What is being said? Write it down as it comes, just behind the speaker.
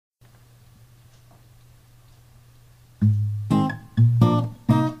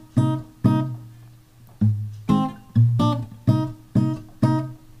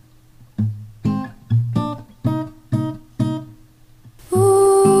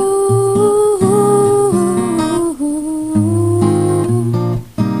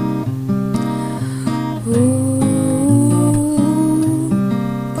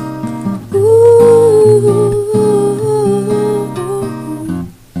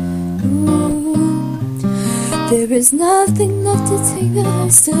There is nothing left to take, but I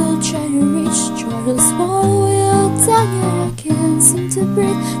still try to reach. Try to swallow it all down, yet I can't seem to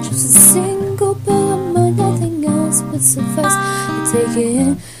breathe. Just a single pill of mine, nothing else would suffice to take it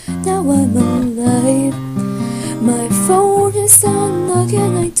in. Now I'm alive. My phone is unlocked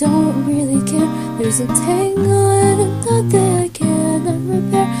and I don't really care. There's a tangle in a knot that I cannot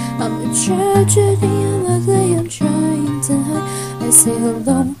repair. I'm a tragedy, I'm ugly, I'm trying to hide. I say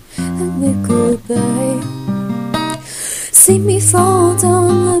hello and wave goodbye. See me fall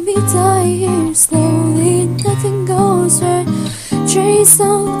down, let me die here slowly. Nothing goes right, trace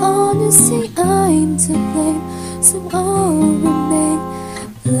of honesty, I'm to blame. So I'll remain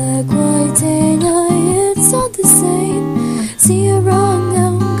black, white, day, night, it's all the same. See you run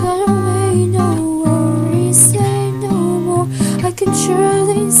now, got away, no worries, say no more. I can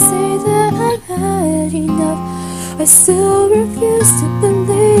surely say that I've had enough. I still refuse to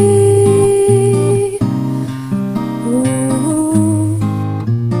believe.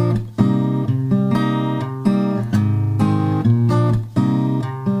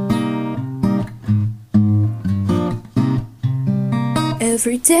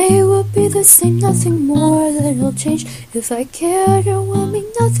 Every day will be the same, nothing more that'll change. If I cared, it will mean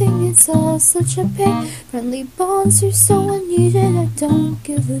nothing, it's all such a pain. Friendly bonds are so unneeded, I don't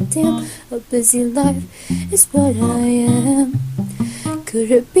give a damn. A busy life is what I am.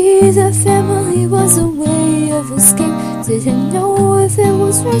 Could it be that family was a way of escape? Didn't know if it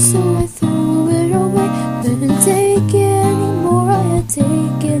was right, so I threw it away. Couldn't take it anymore, I had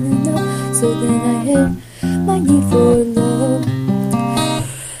taken enough. So then I hit my need for love.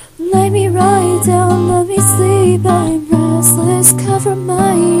 Let me ride down, let me sleep, I'm restless. Cover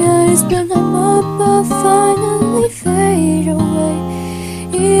my eyes, but I'm up, I'll finally fade away.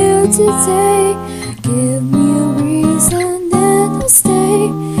 Here today, give me a reason and I'll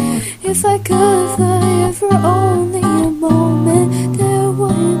stay. If I could fly for only a moment, there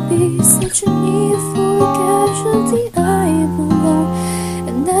wouldn't be such a need for a casualty. I belong,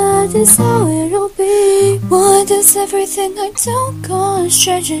 and that is how it'll be. Why does everything I do cause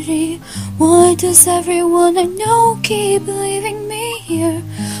tragedy? Why does everyone I know keep leaving me here?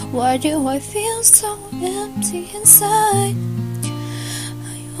 Why do I feel so empty inside?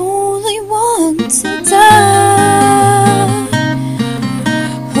 I only want to die.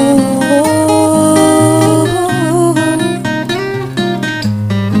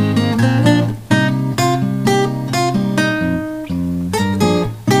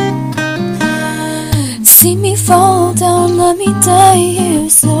 See me fall down, let me die here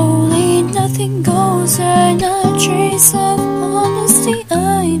slowly. Nothing goes right, not a trace of honesty,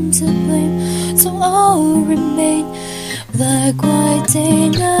 I'm to blame. So I'll remain black, white, day,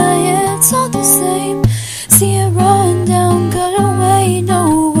 night, it's all the same. See it run down, got away,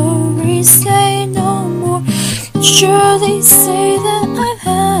 no worries, say no more. Surely say that I've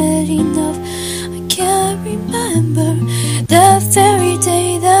had enough. I can't remember that fairy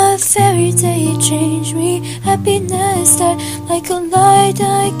day changed me. Happiness died like a light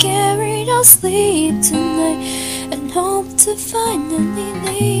I carried. I'll sleep tonight and hope to finally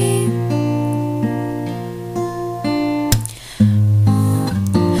leave.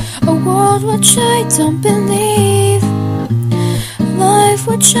 A world which I don't believe, a life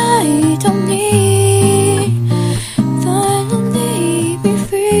which I don't need.